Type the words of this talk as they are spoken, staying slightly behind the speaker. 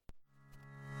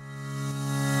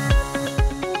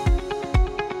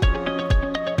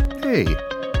Hey,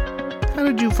 how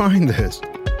did you find this?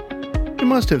 You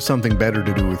must have something better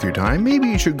to do with your time. Maybe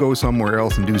you should go somewhere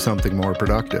else and do something more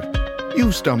productive.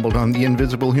 You've stumbled on the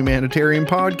Invisible Humanitarian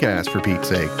Podcast, for Pete's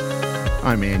sake.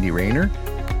 I'm Andy Rayner.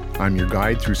 I'm your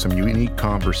guide through some unique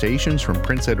conversations from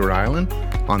Prince Edward Island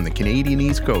on the Canadian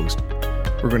East Coast.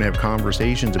 We're going to have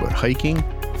conversations about hiking,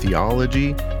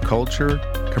 theology, culture,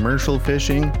 commercial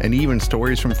fishing, and even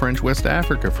stories from French West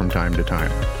Africa from time to time.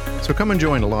 So come and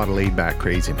join a lot of laid-back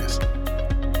craziness.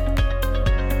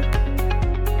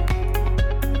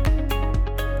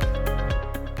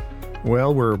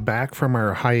 Well, we're back from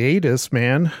our hiatus,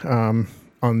 man,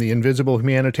 on the Invisible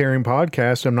Humanitarian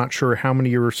Podcast. I'm not sure how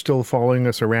many are still following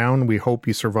us around. We hope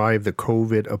you survive the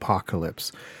COVID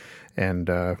apocalypse. And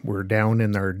we're down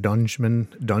in our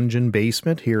dungeon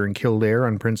basement here in Kildare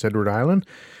on Prince Edward Island,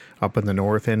 up in the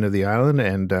north end of the island,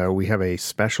 and we have a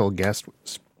special guest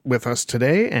with us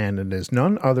today, and it is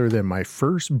none other than my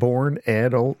firstborn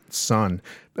adult son.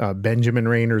 Benjamin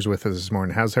Rayner's with us this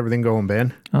morning. How's everything going,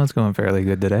 Ben? Oh, it's going fairly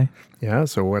good today. Yeah,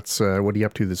 so what are you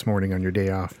up to this morning on your day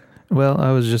off? Well,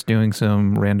 I was just doing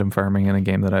some random farming in a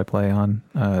game that I play on,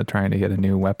 trying to get a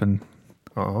new weapon.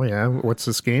 Oh, yeah. What's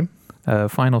this game?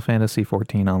 Final Fantasy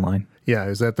 14 online. Yeah,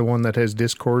 is that the one that has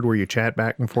Discord where you chat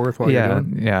back and forth while you're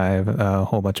doing it? Yeah, I have a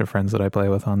whole bunch of friends that I play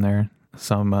with on there.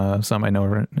 Some I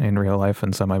know in real life,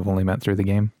 and some I've only met through the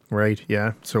game. Right,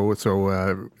 yeah. So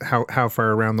how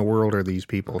far around the world are these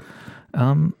people?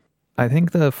 I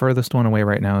think the furthest one away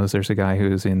right now is there's a guy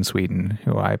who's in Sweden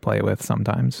who I play with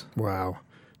sometimes. Wow.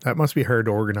 That must be hard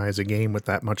to organize a game with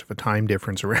that much of a time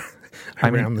difference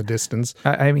around the distance.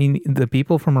 I mean, the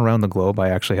people from around the globe, I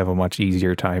actually have a much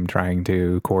easier time trying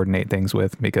to coordinate things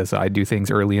with, because I do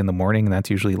things early in the morning, and that's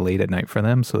usually late at night for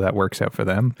them, so that works out for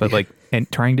them. But and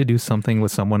trying to do something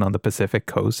with someone on the Pacific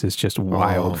coast is just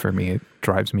wild for me. It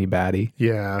drives me batty.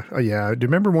 Yeah, yeah. Do you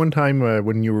remember one time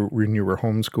when you were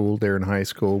homeschooled there in high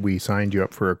school, we signed you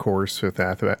up for a course with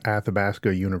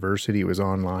Athabasca University? It was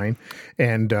online,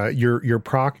 and your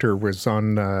proctor was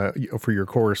on for your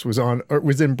course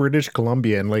was in British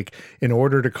Columbia, and in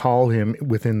order to call him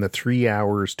within the 3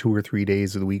 hours, 2 or 3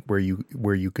 days of the week where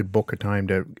you could book a time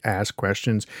to ask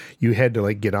questions, you had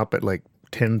to get up at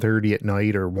 10:30 at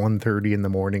night or 1:30 in the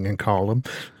morning and call him.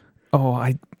 Oh,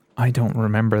 I don't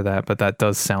remember that, but that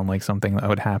does sound like something that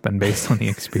would happen based on the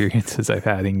experiences I've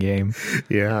had in game.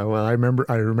 Yeah, well, I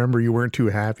remember you weren't too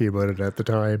happy about it at the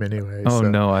time anyway. Oh, so.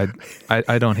 No,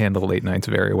 I don't handle late nights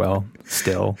very well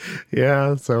still.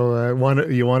 Yeah, so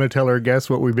you want to tell our guests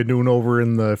what we've been doing over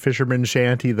in the fisherman's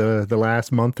shanty the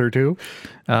last month or two?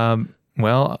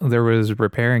 Well, there was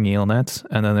repairing eel nets,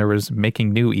 and then there was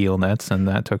making new eel nets, and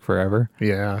that took forever.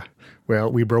 Yeah. Well,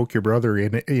 we broke your brother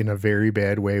in a very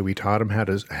bad way. We taught him how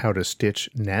to stitch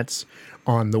nets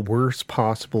on the worst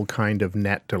possible kind of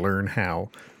net to learn how.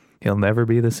 He'll never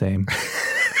be the same.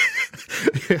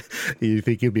 You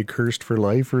think you'll be cursed for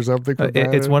life or something?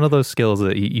 It's one of those skills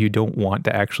that you don't want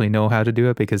to actually know how to do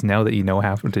it, because now that you know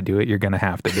how to do it, you're going to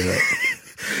have to do it.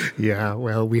 Yeah,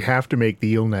 well, we have to make the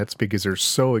eel nets because they're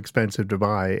so expensive to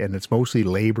buy, and it's mostly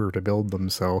labor to build them.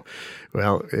 So,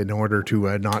 well, in order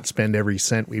to not spend every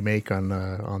cent we make on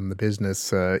the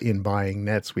business in buying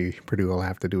nets, we'll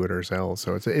have to do it ourselves.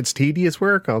 So it's tedious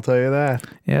work, I'll tell you that.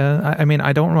 Yeah, I mean,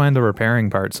 I don't mind the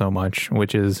repairing part so much,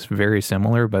 which is very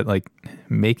similar, but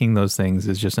making those things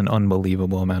is just an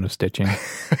unbelievable amount of stitching.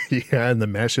 Yeah, and the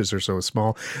meshes are so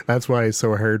small. That's why it's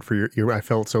so hard for I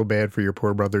felt so bad for your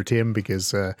poor brother Tim,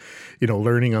 because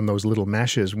learning on those little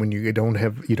meshes when you don't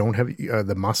have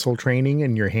the muscle training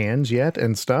in your hands yet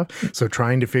and stuff. So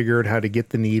trying to figure out how to get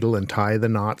the needle and tie the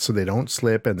knots so they don't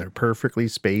slip and they're perfectly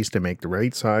spaced to make the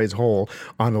right size hole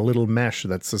on a little mesh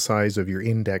that's the size of your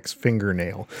index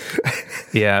fingernail.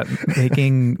 Yeah,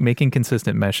 making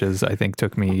consistent meshes, I think,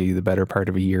 took me the better part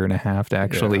of a year and a half to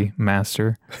actually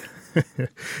master.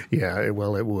 Yeah,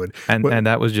 well, it would. And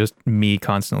that was just me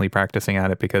constantly practicing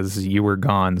at it because you were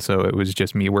gone. So it was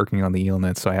just me working on the eel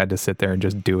nets. So I had to sit there and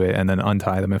just do it and then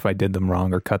untie them if I did them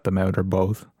wrong or cut them out or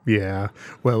both. Yeah.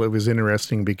 Well, it was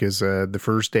interesting because the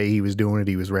first day he was doing it,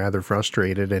 he was rather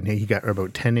frustrated, and he got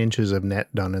about 10 inches of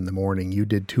net done in the morning. You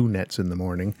did 2 nets in the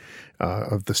morning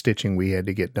of the stitching we had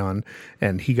to get done,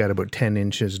 and he got about 10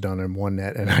 inches done in 1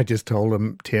 net. And I just told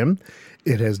him, Tim,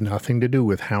 it has nothing to do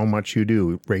with how much you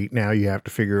do. Right now, you have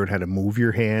to figure out how to move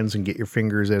your hands and get your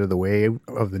fingers out of the way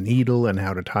of the needle and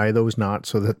how to tie those knots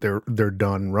so that they're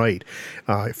done right.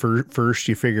 First,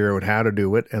 you figure out how to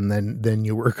do it, and then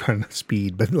you work on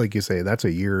speed. But like you say, that's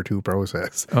a year or two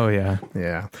process. Oh, yeah.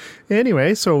 Yeah.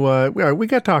 Anyway, so we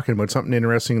got talking about something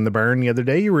interesting in the barn the other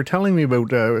day. You were telling me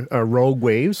about rogue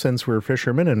waves, since we're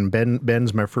fishermen, and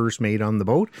Ben's my first mate on the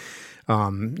boat.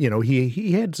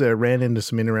 He had ran into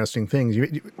some interesting things.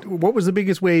 What was the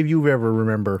biggest wave you've ever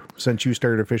remember since you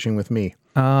started fishing with me?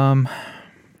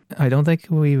 I don't think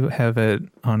we have it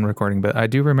on recording, but I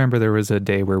do remember there was a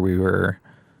day where we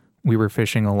were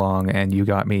fishing along, and you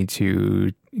got me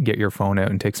to get your phone out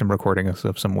and take some recordings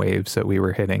of some waves that we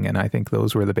were hitting, and I think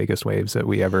those were the biggest waves that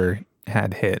we ever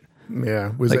had hit.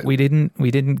 Yeah, we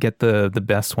didn't get the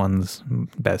best ones,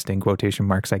 best in quotation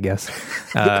marks, I guess.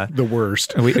 The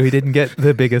worst. We didn't get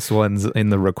the biggest ones in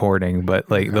the recording, but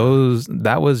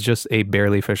that was just a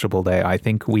barely fishable day. I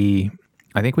think we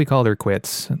called her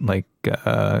quits like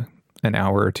an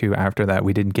hour or two after that.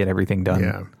 We didn't get everything done.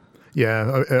 Yeah.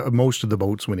 Yeah, most of the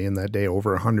boats went in that day.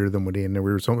 Over 100 of them went in.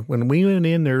 When we went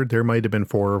in there might have been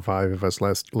 4 or 5 of us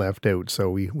left out. So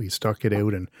we stuck it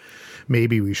out, and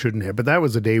maybe we shouldn't have. But that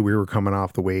was the day we were coming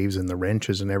off the waves, and the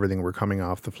wrenches and everything were coming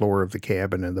off the floor of the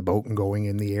cabin and the boat and going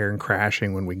in the air and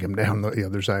crashing when we come down the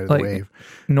other side of the wave.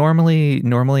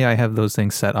 Normally I have those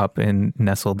things set up and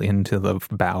nestled into the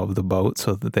bow of the boat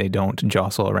so that they don't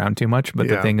jostle around too much. But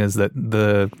the thing is that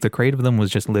the crate of them was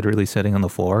just literally sitting on the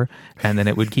floor, and then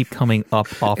it would keep coming up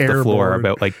off the floor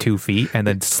about like 2 feet and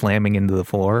then slamming into the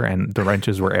floor, and the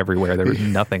wrenches were everywhere. There was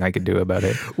nothing I could do about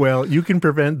it. Well, you can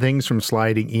prevent things from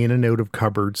sliding in and out of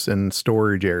cupboards and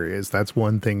storage areas. That's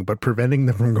one thing, but preventing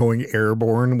them from going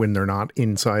airborne when they're not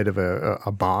inside of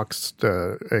a boxed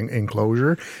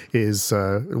enclosure is,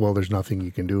 there's nothing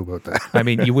you can do about that. I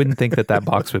mean, you wouldn't think that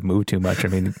box would move too much. I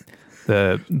mean,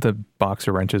 the box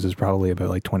of wrenches is probably about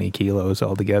like 20 kilos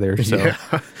altogether. So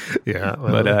yeah.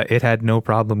 But it had no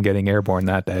problem getting airborne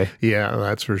that day. Yeah,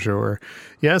 that's for sure.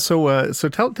 Yeah. So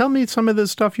tell me some of the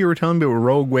stuff you were telling me about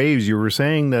rogue waves. You were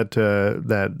saying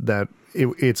that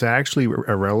it's actually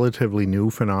a relatively new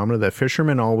phenomenon that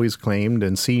fishermen always claimed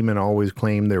and seamen always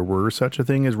claimed there were such a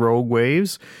thing as rogue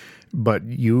waves. But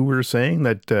you were saying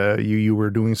that you were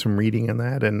doing some reading in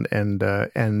that, and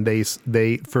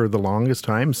they for the longest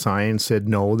time science said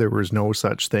no, there was no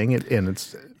such thing. And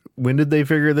it's, when did they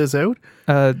figure this out?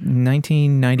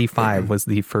 1995 was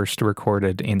the first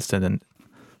recorded incident.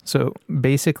 So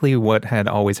basically, what had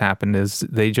always happened is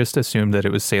they just assumed that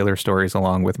it was sailor stories,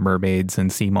 along with mermaids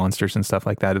and sea monsters and stuff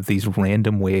like that, of these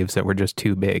random waves that were just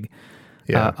too big.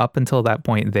 Yeah. Up until that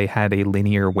point, they had a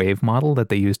linear wave model that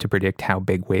they used to predict how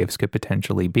big waves could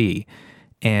potentially be.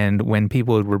 And when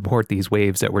people would report these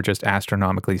waves that were just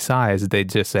astronomically sized, they'd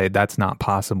just say, that's not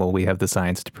possible. We have the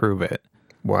science to prove it.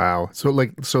 Wow. So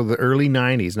the early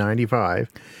 90s,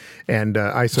 95. And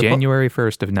I suppose January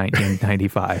 1st of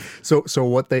 1995. So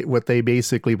what they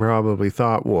basically probably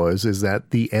thought is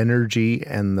that the energy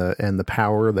and the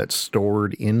power that's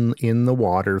stored in the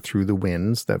water through the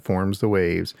winds that forms the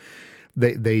waves,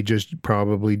 they just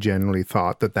probably generally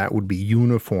thought that would be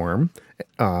uniform,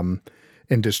 and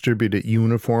distributed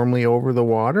uniformly over the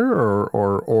water,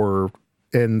 or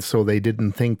and so they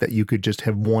didn't think that you could just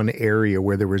have one area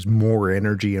where there was more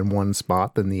energy in one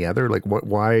spot than the other. Like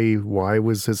why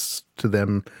was this to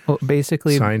them? Well,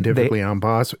 basically scientifically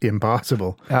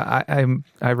impossible.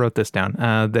 I wrote this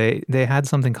down. They had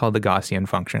something called the Gaussian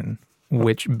function,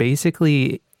 which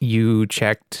basically you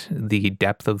checked the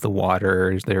depth of the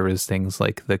water. There was things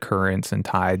like the currents and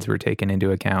tides were taken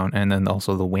into account, and then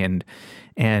also the wind.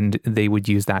 And they would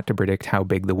use that to predict how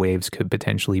big the waves could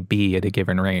potentially be at a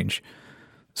given range.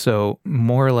 So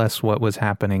more or less what was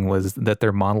happening was that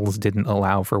their models didn't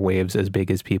allow for waves as big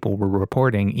as people were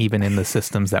reporting, even in the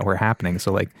systems that were happening.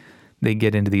 So like they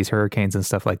get into these hurricanes and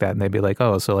stuff like that, and they'd be like,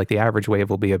 oh, so like the average wave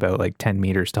will be about like 10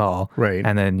 meters tall. Right.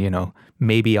 And then,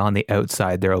 maybe on the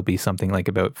outside, there'll be something like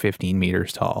about 15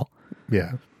 meters tall.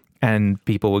 Yeah. And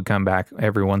people would come back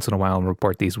every once in a while and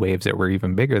report these waves that were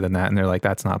even bigger than that. And they're like,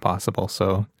 that's not possible.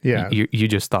 So yeah, you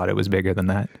just thought it was bigger than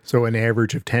that. So an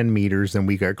average of 10 meters, then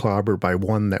we got clobbered by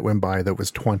one that went by that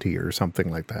was 20 or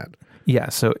something like that. Yeah.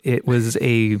 So it was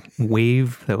a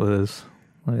wave that was,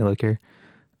 let me look here.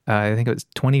 I think it was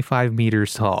 25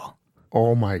 meters tall.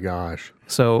 Oh my gosh.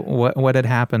 So what had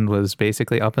happened was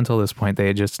basically up until this point, they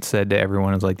had just said to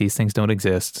everyone, was like, these things don't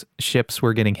exist. Ships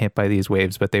were getting hit by these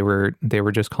waves, but they were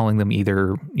just calling them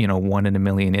either, 1 in a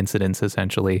million incidents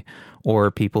essentially,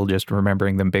 or people just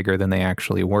remembering them bigger than they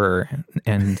actually were.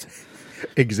 And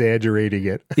exaggerating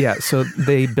it. Yeah. So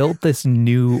they built this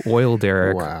new oil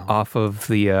derrick off of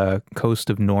the coast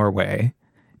of Norway.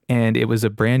 And it was a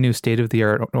brand new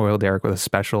state-of-the-art oil derrick with a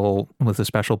special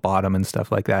bottom and stuff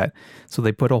like that. So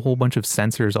they put a whole bunch of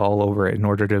sensors all over it in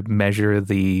order to measure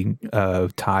the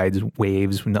tides,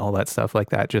 waves, and all that stuff like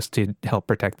that, just to help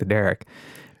protect the derrick.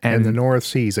 And the North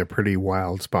Sea is a pretty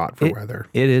wild spot for weather.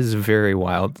 It is very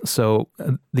wild. So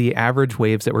the average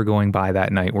waves that were going by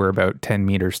that night were about 10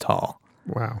 meters tall.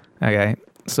 Wow. Okay.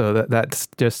 So that's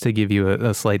just to give you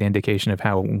a slight indication of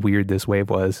how weird this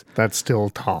wave was. That's still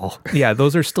tall. Yeah,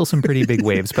 those are still some pretty big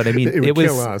waves, but I mean, it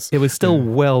was still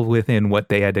well within what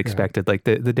they had expected. Yeah. Like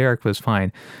the derrick was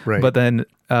fine, right? But then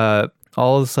all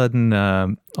of a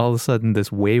sudden,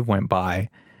 this wave went by,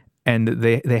 and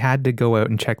they had to go out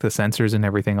and check the sensors and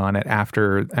everything on it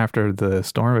after the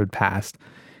storm had passed,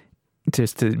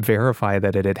 just to verify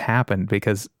that it had happened,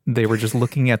 because they were just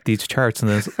looking at these charts,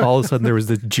 and then all of a sudden there was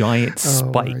this giant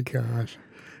spike. Oh my gosh.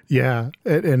 Yeah,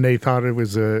 and they thought it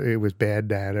was bad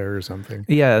data or something.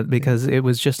 Yeah, because it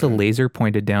was just a laser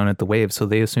pointed down at the wave, so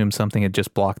they assumed something had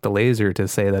just blocked the laser to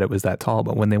say that it was that tall.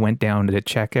 But when they went down to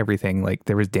check everything, like,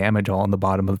 there was damage all on the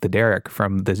bottom of the derrick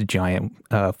from this giant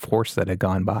force that had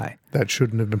gone by. That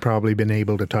shouldn't have probably been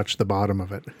able to touch the bottom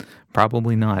of it.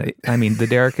 Probably not. I mean, the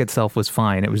derrick itself was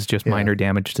fine. It was just minor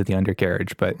damage to the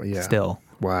undercarriage, but still.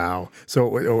 Wow.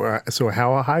 So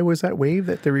how high was that wave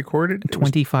that they recorded?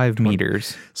 25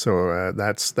 meters. So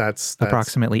that's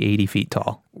approximately 80 feet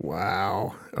tall.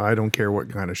 Wow. I don't care what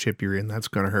kind of ship you're in. That's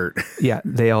going to hurt. Yeah.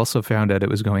 They also found out it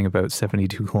was going about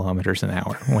 72 kilometers an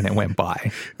hour when it went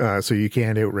by. So you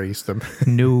can't outrace them.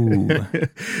 No.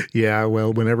 Yeah.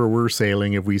 Well, whenever we're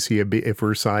sailing, if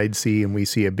we're side sea and we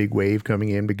see a big wave coming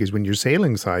in, because when you're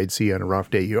sailing side sea on a rough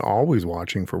day, you're always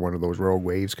watching for one of those rogue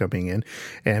waves coming in.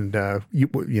 And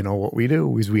you know what we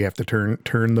do is we have to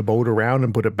turn the boat around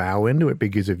and put a bow into it,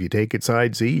 because if you take it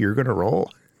side sea, you're going to roll.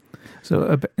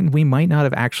 So we might not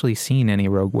have actually seen any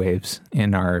rogue waves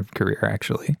in our career,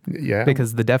 actually. Yeah.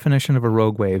 Because the definition of a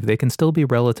rogue wave, they can still be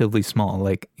relatively small.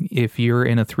 Like, if you're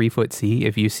in a 3-foot sea,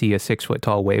 if you see a 6-foot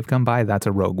tall wave come by, that's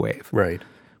a rogue wave. Right.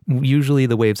 Usually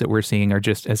the waves that we're seeing are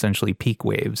just essentially peak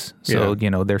waves. So,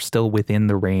 they're still within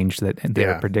the range that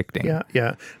they're predicting.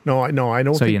 Yeah. No, I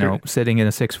don't so, think sitting in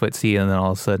a 6-foot sea and then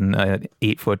all of a sudden an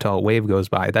 8-foot tall wave goes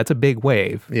by. That's a big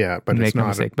wave. Yeah, but it's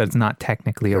not but it's not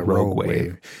technically a rogue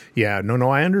wave. Yeah, no,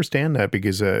 I understand that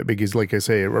because like I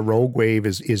say, a rogue wave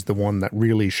is the one that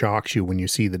really shocks you when you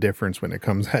see the difference when it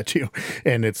comes at you.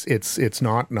 And it's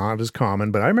not as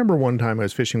common. But I remember one time I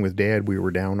was fishing with Dad. We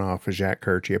were down off of Jacques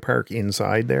Cartier Park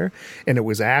inside there, and it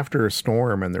was after a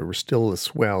storm and there was still a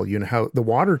swell. You know how the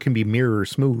water can be mirror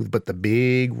smooth, but the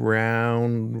big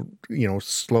round,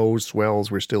 slow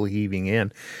swells were still heaving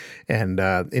in. And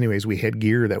anyways, we had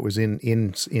gear that was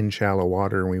in shallow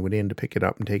water, and we went in to pick it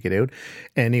up and take it out.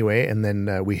 Anyway, and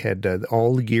then we had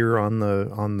all the gear on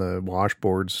the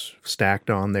washboards stacked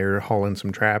on there, hauling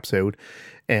some traps out.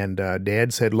 And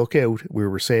Dad said, "Look out." We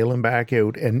were sailing back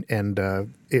out, and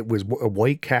it was a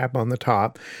white cap on the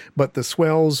top. But the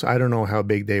swells, I don't know how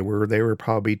big they were. They were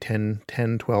probably 10,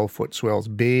 12-foot swells,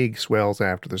 big swells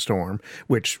after the storm,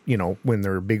 which, when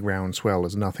they're a big round swell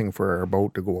is nothing for our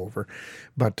boat to go over.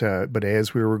 But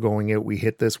as we were going out, we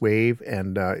hit this wave,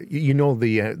 and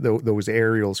those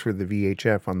aerials for the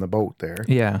VHF on the boat there.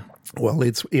 Yeah. Well,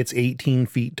 it's 18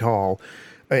 feet tall.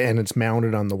 And it's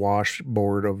mounted on the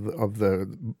washboard of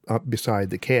the up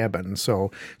beside the cabin.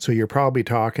 So you're probably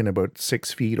talking about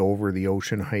 6 feet over the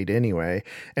ocean height anyway.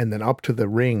 And then up to the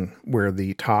ring where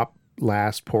the top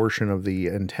last portion of the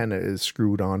antenna is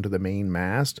screwed onto the main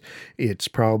mast, it's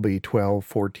probably 12,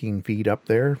 14 feet up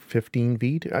there, 15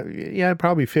 feet.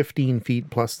 Probably 15 feet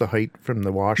plus the height from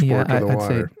the washboard to the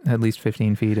water. I'd say at least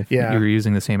 15 feet if you were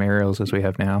using the same aerials as we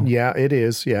have now. Yeah, it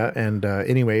is. Yeah. And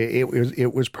anyway,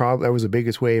 it was probably, that was the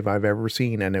biggest wave I've ever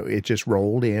seen. And it just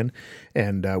rolled in,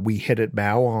 and we hit it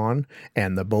bow on,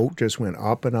 and the boat just went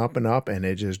up and up and up, and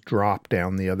it just dropped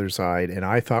down the other side. And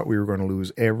I thought we were going to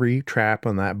lose every trap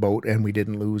on that boat, and we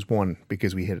didn't lose one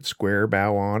because we hit it square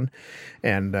bow on.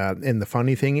 And the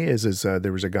funny thing is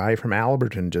there was a guy from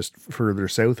Alberton just further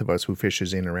south of us who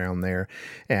fishes in around there,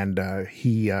 and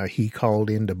he called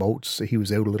into boats. He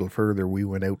was out a little further. We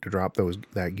went out to drop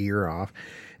that gear off.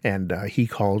 And he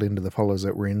called into the fellows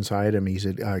that were inside him. He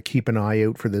said, keep an eye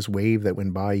out for this wave that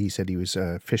went by. He said he was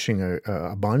fishing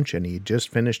a bunch, and he just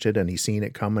finished it, and he seen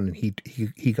it coming, and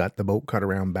he got the boat cut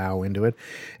around bow into it.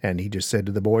 And he just said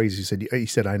to the boys, he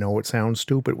said, I know it sounds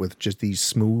stupid with just these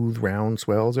smooth, round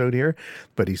swells out here,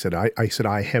 but he said,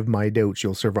 I have my doubts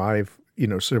you'll survive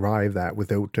that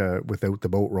without the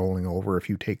boat rolling over if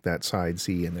you take that side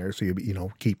sea in there. So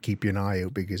keep an eye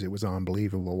out, because it was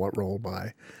unbelievable what rolled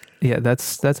by. Yeah,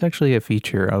 that's actually a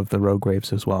feature of the rogue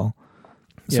waves as well.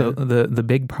 So the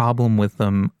big problem with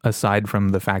them, aside from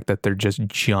the fact that they're just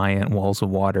giant walls of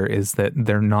water, is that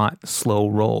they're not slow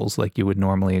rolls like you would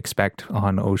normally expect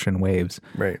on ocean waves.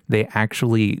 Right. They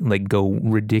actually like go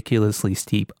ridiculously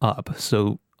steep up.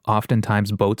 So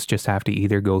oftentimes boats just have to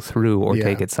either go through or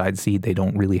take it side seat. They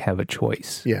don't really have a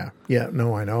choice. Yeah.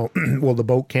 No, I know. Well, the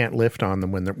boat can't lift on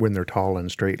them when they're tall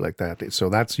and straight like that. So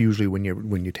that's usually when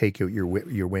you take out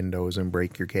your windows and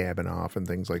break your cabin off and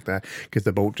things like that, because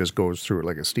the boat just goes through it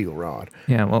like a steel rod.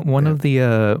 Yeah. Well, one of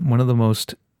the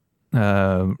most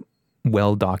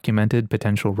well documented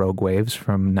potential rogue waves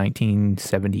from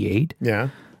 1978. Yeah.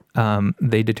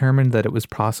 They determined that it was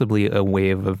possibly a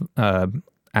wave of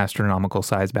astronomical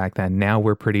size back then. Now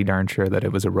we're pretty darn sure that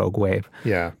it was a rogue wave.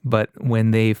 Yeah. But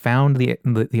when they found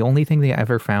the only thing they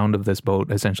ever found of this boat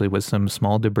essentially was some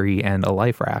small debris and a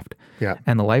life raft. Yeah.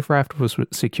 And the life raft was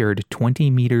secured 20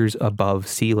 meters above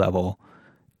sea level,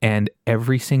 and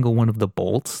every single one of the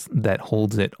bolts that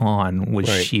holds it on was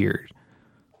sheared.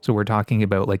 So we're talking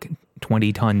about like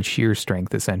 20-ton shear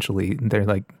strength essentially. They're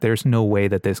like, there's no way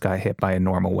that this got hit by a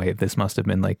normal wave. This must have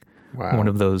been like one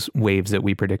of those waves that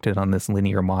we predicted on this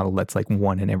linear model that's like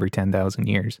 1 in every 10,000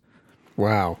 years.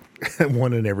 Wow.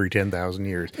 1 in every 10,000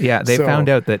 years. Yeah, they found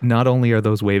out that not only are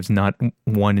those waves not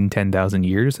 1 in 10,000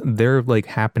 years, they're like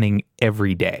happening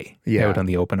every day out on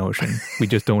the open ocean. We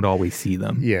just don't always see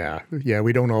them. Yeah,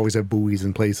 we don't always have buoys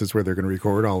in places where they're going to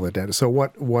record all the data. So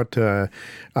what are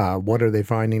they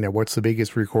finding? What's the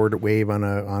biggest recorded wave on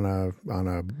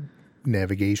a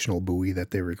navigational buoy that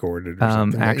they recorded? Or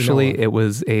something? Actually, it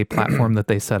was a platform that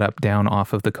they set up down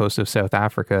off of the coast of South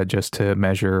Africa just to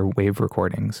measure wave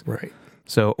recordings. Right.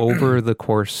 So over the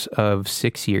course of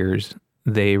 6 years,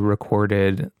 they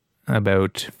recorded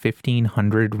about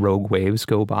 1,500 rogue waves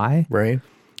go by. Right.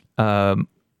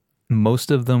 Most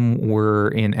of them were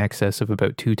in excess of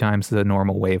about 2 times the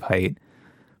normal wave height.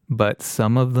 But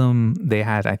some of them, they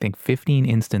had, I think, 15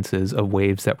 instances of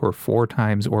waves that were 4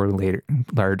 times or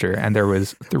larger. And there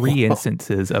was 3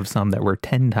 instances of some that were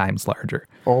 10 times larger.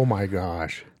 Oh, my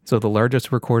gosh. So the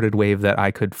largest recorded wave that I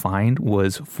could find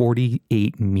was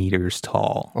 48 meters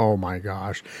tall. Oh my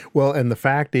gosh! Well, and the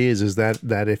fact is that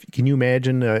if can you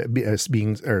imagine us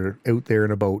being out there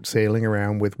in a boat sailing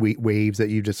around with waves that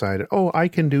you decided, oh, I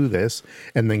can do this,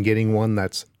 and then getting one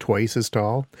that's twice as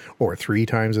tall, or 3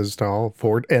 times as tall,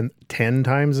 4 and 10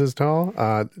 times as tall.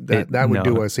 That would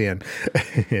do us in.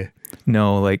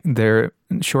 No, like there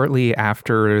shortly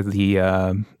after the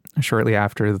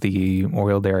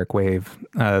oil derrick wave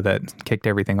that kicked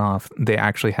everything off, they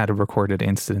actually had a recorded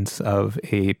instance of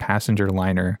a passenger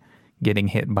liner getting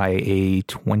hit by a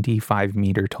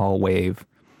 25-meter tall wave.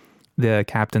 The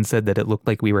captain said that it looked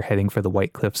like we were heading for the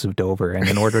White Cliffs of Dover, and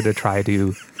in order to try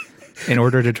to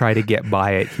get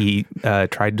by it, he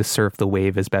tried to surf the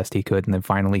wave as best he could, and then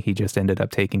finally he just ended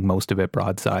up taking most of it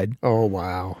broadside. Oh,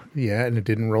 wow. Yeah, and it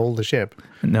didn't roll the ship.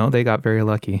 No, they got very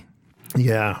lucky.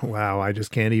 Yeah, wow, I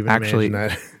just can't even imagine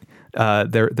that.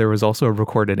 There was also a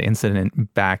recorded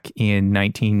incident back in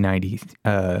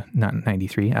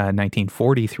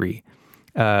 1943,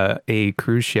 a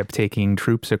cruise ship taking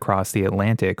troops across the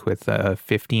Atlantic with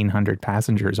 1,500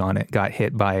 passengers on it got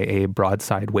hit by a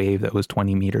broadside wave that was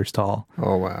 20 meters tall.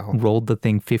 Oh, wow. Rolled the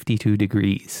thing 52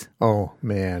 degrees. Oh,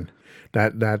 man.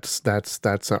 That's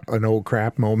an old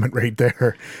crap moment right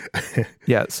there.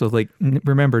 Yeah, so like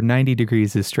remember 90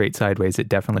 degrees is straight sideways. It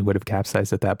definitely would have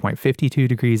capsized at that point. 52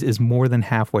 degrees is more than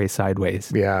halfway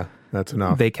sideways. Yeah, that's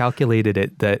enough. They calculated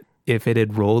it that if it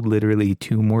had rolled literally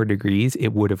 2 more degrees, it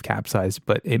would have capsized,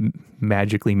 but it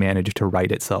magically managed to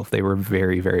right itself. They were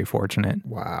very, very fortunate.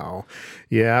 Wow.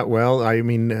 Yeah, well, I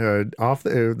mean, off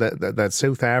that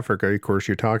South Africa, of course,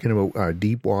 you're talking about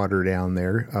deep water down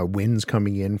there, winds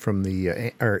coming in from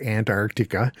the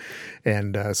Antarctica,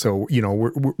 and so we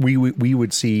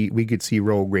could see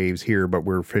rogue waves here, but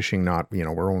we're fishing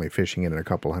we're only fishing in a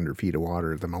couple 100 feet of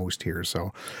water at the most here,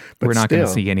 so but we're not going to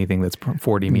see anything that's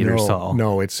 40 meters tall.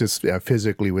 No, it's just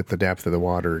physically with the depth of the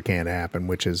water, it can't happen,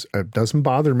 which is doesn't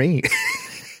bother me.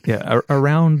 Yeah,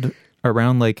 around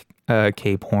like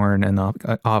Cape Horn and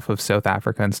off of South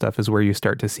Africa and stuff is where you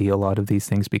start to see a lot of these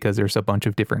things because there's a bunch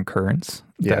of different currents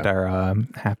that are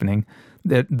happening.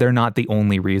 They're not the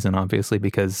only reason, obviously,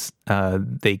 because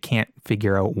they can't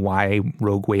figure out why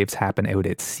rogue waves happen out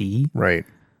at sea. Right.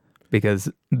 Because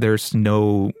there's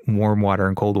no warm water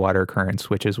and cold water currents,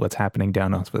 which is what's happening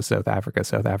down off of South Africa.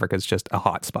 South Africa is just a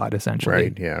hot spot, essentially.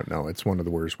 Right, yeah. No, it's one of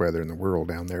the worst weather in the world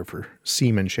down there for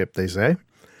seamanship, they say.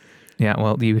 Yeah,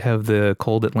 well, you have the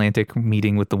cold Atlantic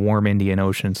meeting with the warm Indian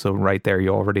Ocean. So right there, you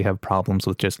already have problems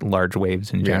with just large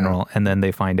waves in general. And then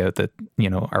they find out that,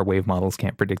 our wave models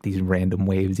can't predict these random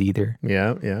waves either.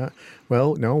 Yeah.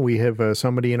 Well, no, we have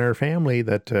somebody in our family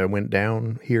that went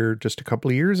down here just a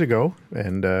couple of years ago,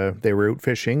 and they were out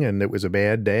fishing, and it was a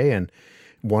bad day, and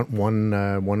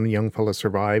one young fella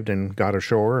survived and got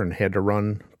ashore and had to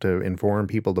run to inform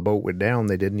people the boat went down.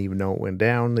 They didn't even know it went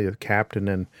down. The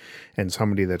captain and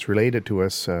somebody that's related to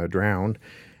us drowned.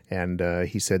 And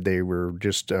he said they were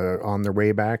just on their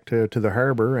way back to the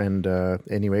harbor. And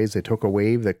anyways, they took a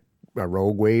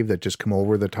rogue wave that just come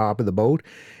over the top of the boat.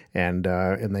 And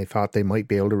they thought they might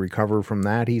be able to recover from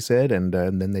that, he said. And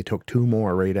then they took two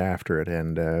more right after it.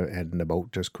 And the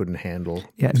boat just couldn't handle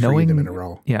three of them in a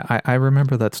row. Yeah, I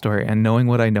remember that story. And knowing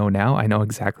what I know now, I know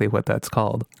exactly what that's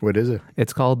called. What is it?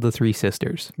 It's called the Three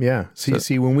Sisters. Yeah.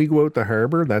 See, when we go out the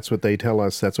harbor, that's what they tell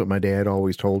us. That's what my dad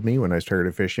always told me when I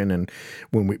started fishing. And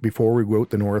before we go out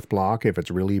the North Block, if it's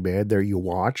really bad there, you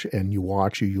watch,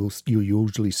 you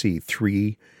usually see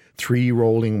three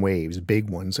rolling waves, big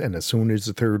ones, and as soon as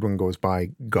the third one goes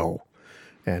by, go.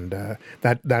 And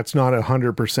that's not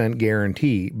 100%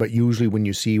 guarantee, but usually when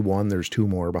you see one, there's two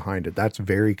more behind it. That's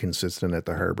very consistent at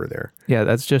the harbor there. Yeah,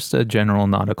 that's just a general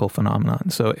nautical phenomenon.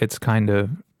 So it's kind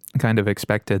of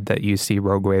expected that you see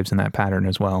rogue waves in that pattern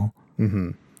as well.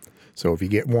 Mm-hmm. So if you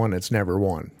get one, it's never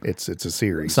one. It's a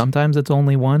series. Sometimes it's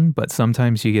only one, but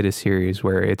sometimes you get a series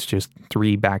where it's just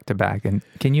three back to back. And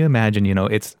can you imagine,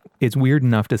 it's weird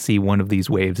enough to see one of these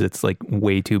waves that's like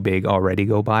way too big already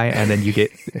go by, and then you get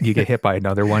hit by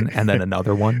another one and then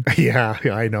another one. Yeah,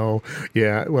 I know.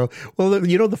 Yeah. Well,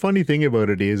 the funny thing about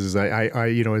it is I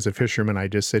as a fisherman, I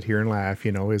just sit here and laugh,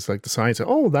 it's like the science,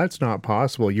 oh, that's not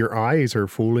possible. Your eyes are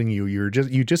fooling you. You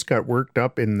just got worked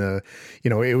up in the,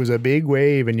 it was a big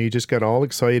wave and you just got all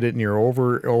excited and you're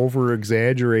over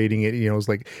exaggerating it.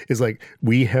 It's like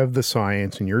we have the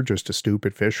science and you're just a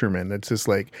stupid fisherman. It's just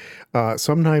like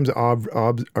sometimes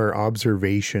our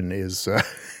observation is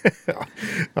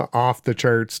off the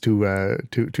charts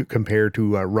to compare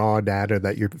to raw data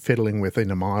that you're fiddling with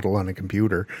in a model on a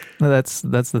computer. Well, that's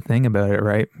the thing about it,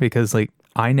 right? Because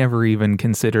I never even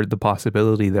considered the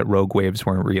possibility that rogue waves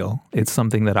weren't real. It's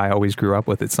something that I always grew up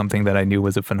with. It's something that I knew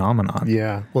was a phenomenon.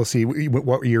 Yeah. Well, see,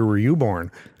 what year were you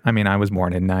born? I mean, I was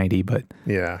born in 90, but...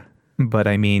 Yeah. But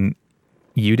I mean,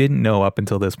 you didn't know up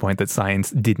until this point that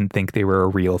science didn't think they were a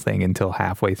real thing until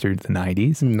halfway through the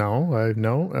 90s. No.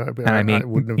 And I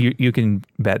mean, you can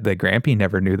bet that Grampy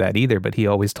never knew that either, but he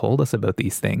always told us about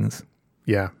these things.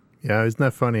 Yeah. Yeah, isn't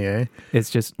that funny, eh?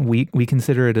 It's just, we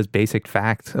consider it as basic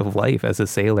fact of life as a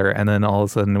sailor, and then all of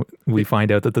a sudden we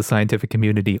find out that the scientific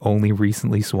community only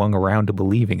recently swung around to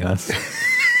believing us.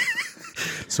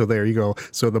 So there you go.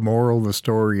 So the moral of the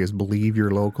story is believe your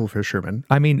local fishermen.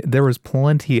 I mean, there was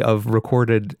plenty of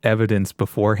recorded evidence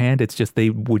beforehand. It's just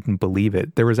they wouldn't believe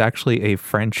it. There was actually a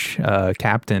French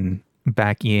captain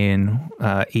back in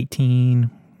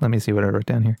let me see what I wrote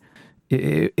down here.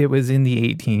 It was in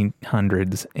the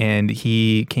 1800s, and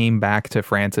he came back to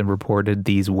France and reported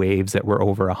these waves that were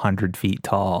over 100 feet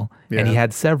tall. Yeah. And he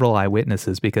had several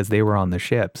eyewitnesses because they were on the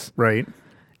ships. Right.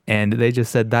 And they just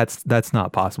said, that's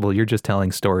not possible. You're just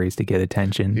telling stories to get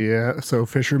attention. Yeah, so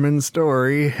fisherman's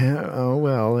story. Oh,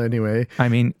 well, anyway. I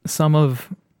mean, someone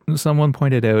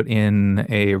pointed out in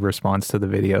a response to the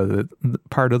video that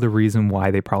part of the reason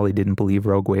why they probably didn't believe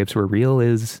rogue waves were real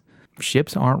is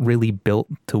ships aren't really built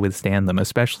to withstand them,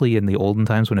 especially in the olden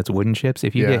times when it's wooden ships.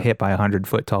 If you get hit by a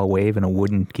 100-foot tall wave in a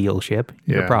wooden keel ship,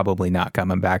 you're probably not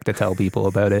coming back to tell people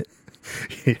about it.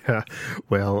 Yeah,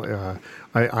 well,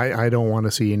 I don't want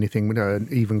to see anything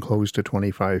even close to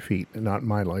 25 feet. Not in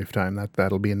my lifetime.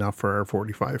 That'll be enough for our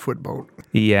 45-foot boat.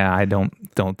 Yeah, I don't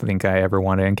think I ever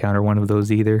want to encounter one of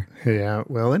those either. Yeah,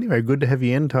 well, anyway, good to have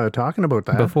you in talking about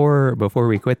that. Before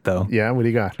we quit, though. Yeah, what do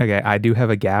you got? Okay, I do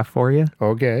have a gaff for you.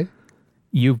 Okay.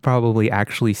 You've probably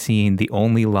actually seen the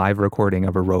only live recording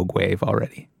of a rogue wave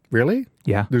already. Really?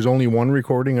 Yeah. There's only one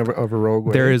recording of a rogue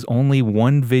wave? There is only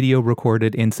one video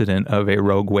recorded incident of a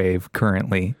rogue wave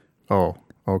currently. Oh,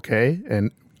 okay.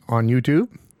 And on YouTube?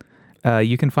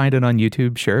 You can find it on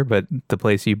YouTube, sure, but the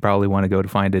place you probably want to go to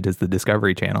find it is the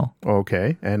Discovery Channel.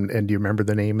 Okay. And do you remember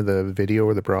the name of the video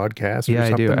or the broadcast or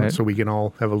something? I do. So we can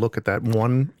all have a look at that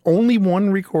only one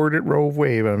recorded rogue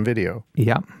wave on video.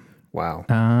 Yeah. Wow.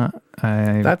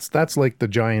 That's like the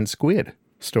giant squid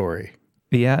story.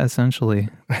 Yeah, essentially.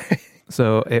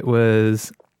 So it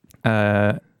was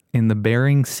in the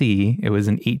Bering Sea. It was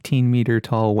an 18-meter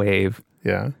tall wave.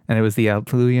 Yeah. And it was the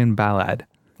Altuvian Ballad.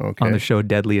 Okay. On the show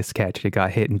Deadliest Catch. It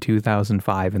got hit in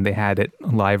 2005, and they had it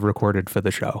live recorded for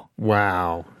the show.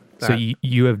 Wow. So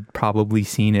you have probably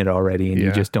seen it already and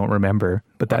you just don't remember.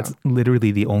 But that's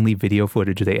literally the only video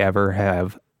footage they ever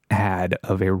have had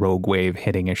of a rogue wave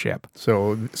hitting a ship.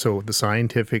 So the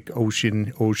scientific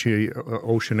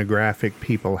oceanographic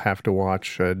people have to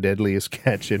watch Deadliest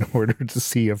Catch in order to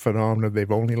see a phenomenon they've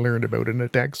only learned about in a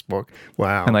textbook.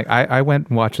 Wow. And like I went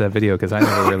and watched that video because I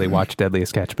never really watched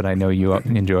Deadliest Catch, but I know you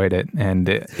enjoyed it. And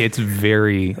it's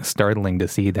very startling to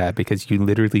see that because you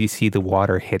literally see the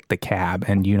water hit the cab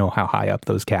and you know how high up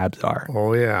those cabs are.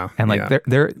 Oh, yeah. And like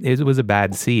it was a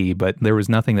bad sea, but there was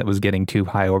nothing that was getting too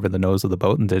high over the nose of the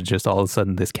boat, and just all of a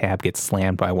sudden this cab gets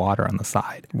slammed by water on the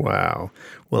side. Wow.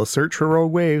 Well, search for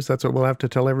rogue waves. That's what we'll have to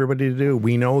tell everybody to do.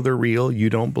 We know they're real. You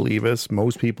don't believe us.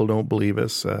 Most people don't believe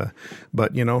us.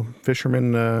 But, you know,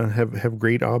 fishermen have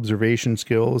great observation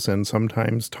skills, and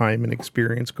sometimes time and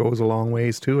experience goes a long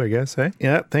ways too, I guess. Eh?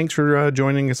 Yeah. Thanks for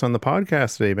joining us on the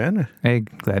podcast today, Ben. Hey,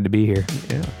 glad to be here.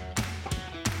 Yeah.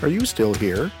 Are you still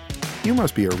here? You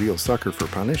must be a real sucker for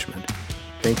punishment.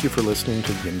 Thank you for listening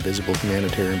to the Invisible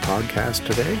Humanitarian podcast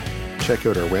today. Check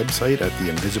out our website at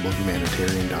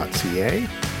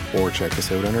theinvisiblehumanitarian.ca or check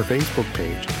us out on our Facebook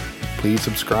page. Please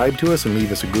subscribe to us and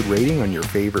leave us a good rating on your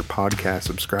favorite podcast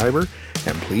subscriber.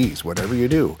 And please, whatever you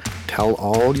do, tell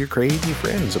all your crazy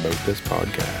friends about this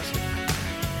podcast.